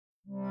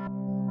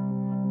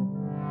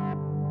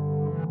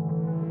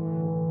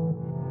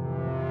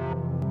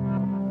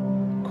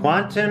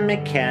Quantum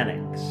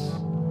mechanics.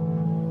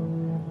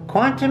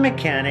 Quantum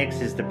mechanics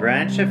is the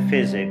branch of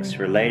physics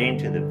relating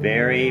to the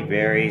very,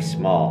 very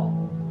small.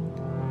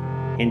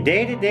 In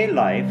day-to-day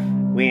life,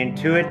 we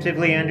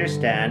intuitively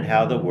understand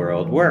how the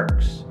world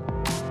works.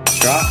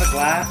 Drop a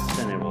glass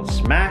and it will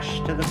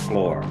smash to the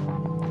floor.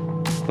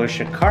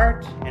 Push a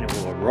cart and it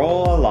will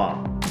roll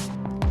along.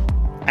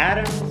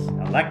 Atoms,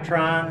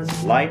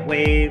 electrons, light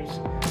waves,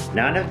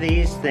 none of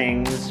these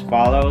things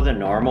follow the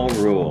normal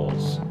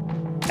rules.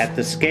 At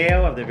the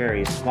scale of the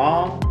very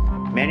small,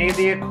 many of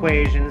the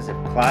equations of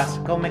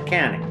classical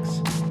mechanics,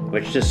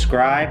 which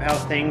describe how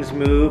things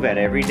move at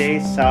everyday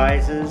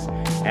sizes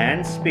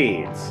and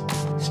speeds,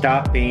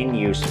 stop being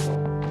useful.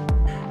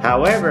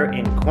 However,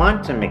 in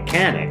quantum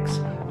mechanics,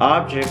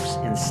 objects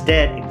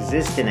instead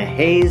exist in a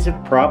haze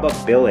of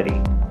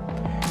probability.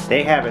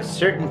 They have a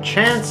certain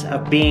chance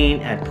of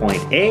being at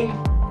point A,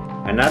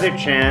 another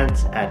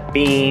chance at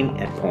being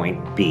at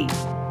point B,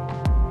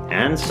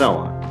 and so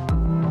on.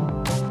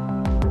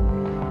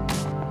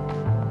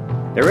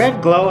 The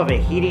red glow of a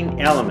heating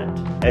element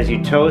as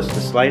you toast a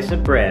slice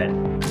of bread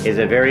is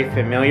a very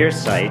familiar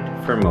sight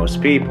for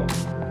most people.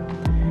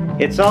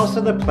 It's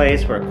also the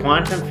place where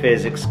quantum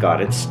physics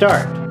got its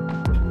start.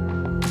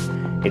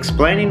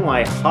 Explaining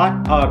why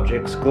hot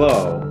objects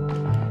glow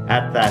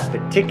at that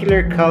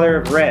particular color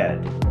of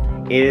red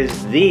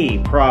is the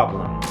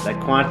problem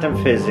that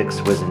quantum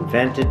physics was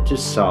invented to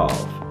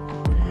solve.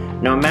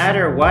 No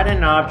matter what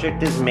an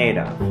object is made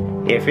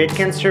of, if it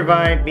can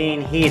survive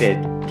being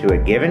heated to a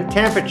given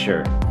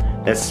temperature,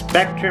 the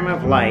spectrum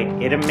of light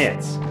it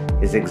emits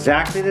is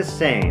exactly the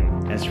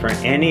same as for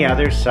any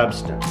other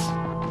substance.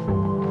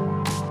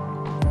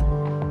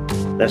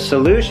 The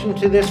solution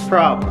to this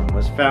problem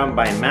was found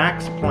by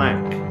Max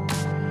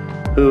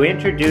Planck, who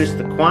introduced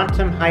the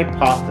quantum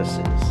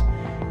hypothesis,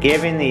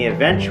 giving the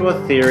eventual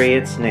theory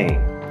its name,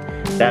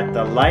 that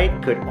the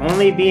light could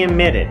only be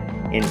emitted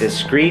in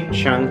discrete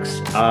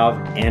chunks of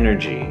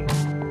energy.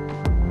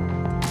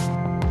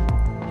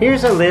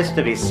 Here's a list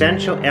of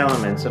essential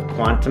elements of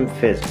quantum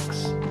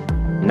physics.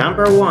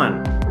 Number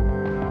 1,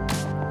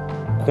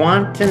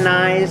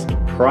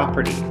 quantized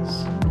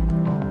properties.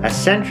 A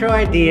central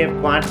idea of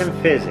quantum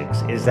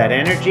physics is that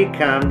energy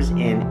comes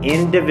in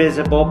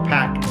indivisible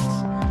packets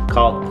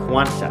called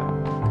quanta.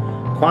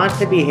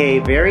 Quanta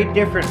behave very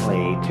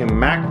differently to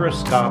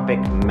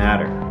macroscopic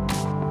matter.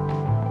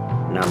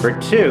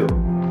 Number 2,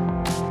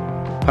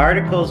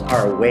 particles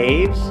are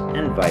waves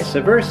and vice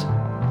versa.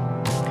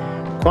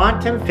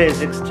 Quantum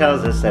physics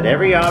tells us that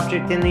every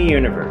object in the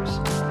universe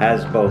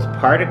has both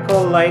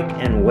particle-like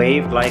and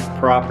wave-like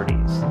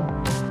properties.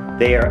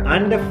 They are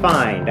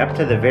undefined up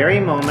to the very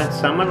moment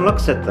someone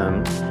looks at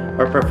them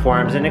or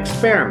performs an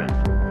experiment.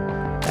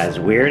 As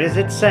weird as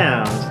it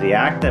sounds, the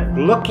act of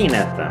looking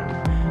at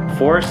them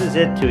forces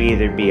it to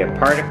either be a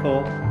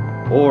particle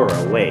or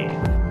a wave.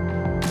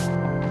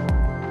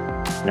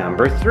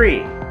 Number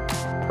 3,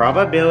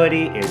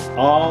 probability is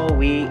all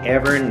we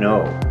ever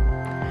know.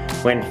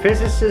 When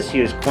physicists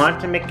use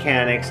quantum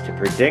mechanics to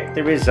predict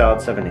the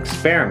results of an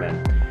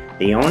experiment,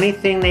 the only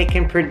thing they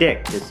can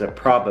predict is the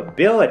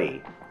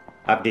probability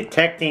of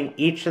detecting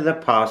each of the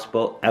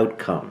possible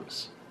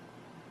outcomes.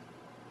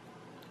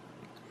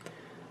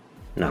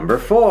 Number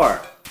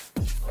 4,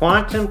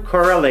 quantum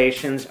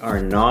correlations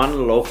are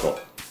non-local.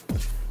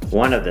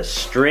 One of the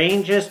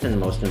strangest and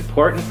most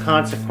important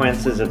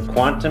consequences of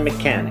quantum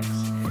mechanics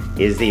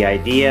is the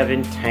idea of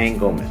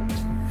entanglement.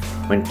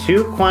 When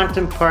two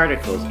quantum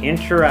particles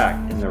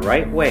interact in the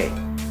right way,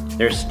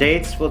 their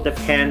states will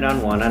depend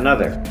on one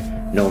another,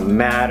 no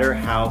matter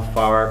how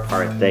far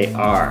apart they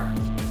are.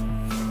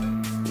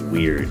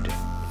 Weird.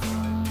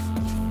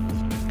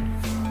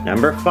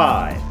 Number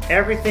 5,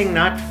 everything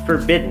not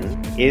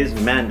forbidden is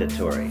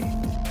mandatory.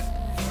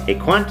 A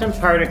quantum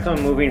particle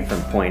moving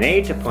from point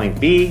A to point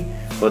B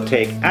will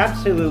take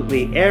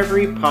absolutely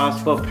every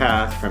possible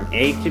path from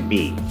A to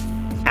B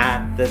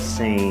at the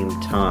same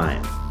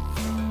time.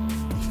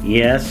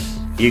 Yes,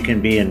 you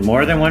can be in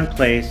more than one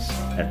place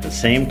at the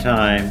same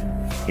time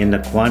in the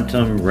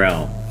quantum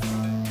realm.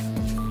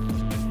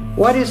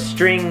 What is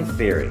string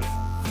theory?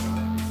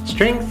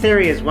 String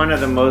theory is one of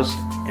the most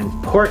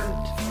important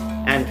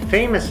and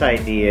famous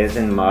ideas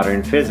in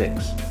modern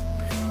physics,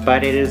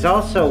 but it is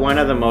also one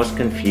of the most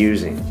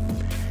confusing.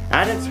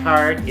 At its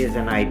heart is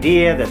an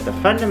idea that the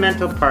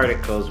fundamental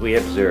particles we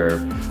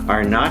observe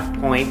are not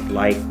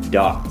point-like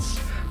dots,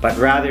 but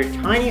rather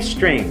tiny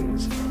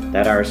strings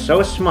that are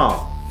so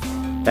small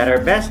that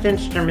our best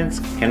instruments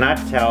cannot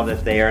tell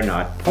that they are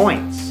not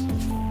points.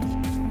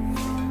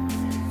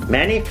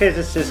 Many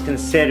physicists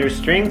consider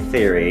string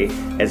theory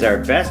as our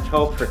best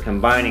hope for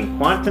combining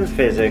quantum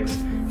physics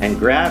and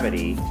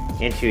gravity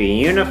into a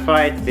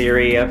unified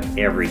theory of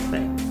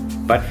everything.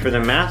 But for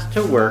the math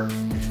to work,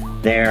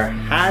 there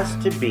has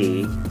to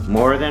be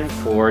more than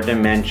 4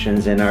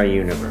 dimensions in our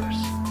universe.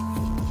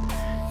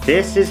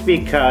 This is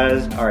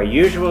because our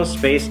usual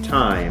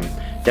space-time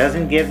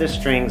doesn't give the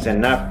strings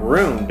enough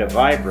room to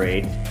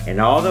vibrate in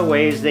all the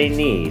ways they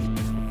need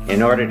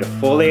in order to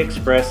fully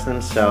express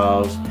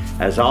themselves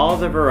has all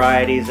the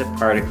varieties of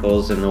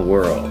particles in the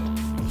world.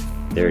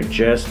 They're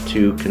just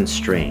too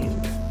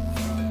constrained.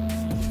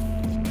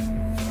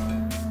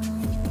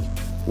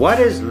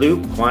 What is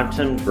loop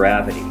quantum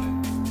gravity?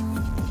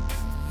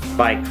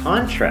 By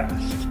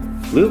contrast,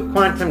 loop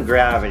quantum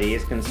gravity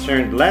is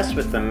concerned less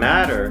with the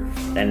matter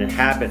that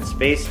inhabits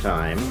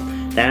spacetime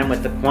than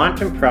with the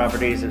quantum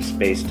properties of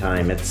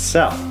spacetime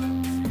itself.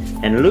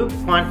 In loop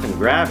quantum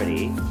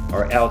gravity,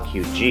 or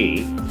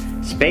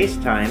LQG,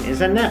 spacetime is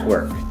a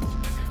network.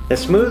 The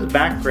smooth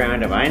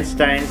background of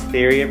Einstein's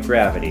theory of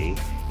gravity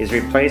is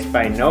replaced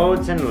by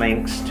nodes and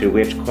links to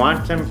which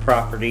quantum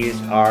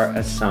properties are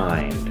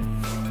assigned.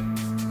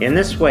 In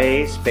this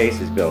way, space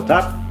is built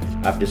up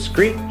of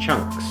discrete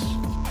chunks.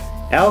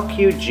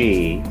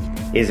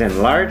 LQG is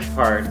in large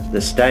part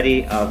the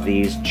study of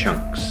these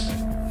chunks.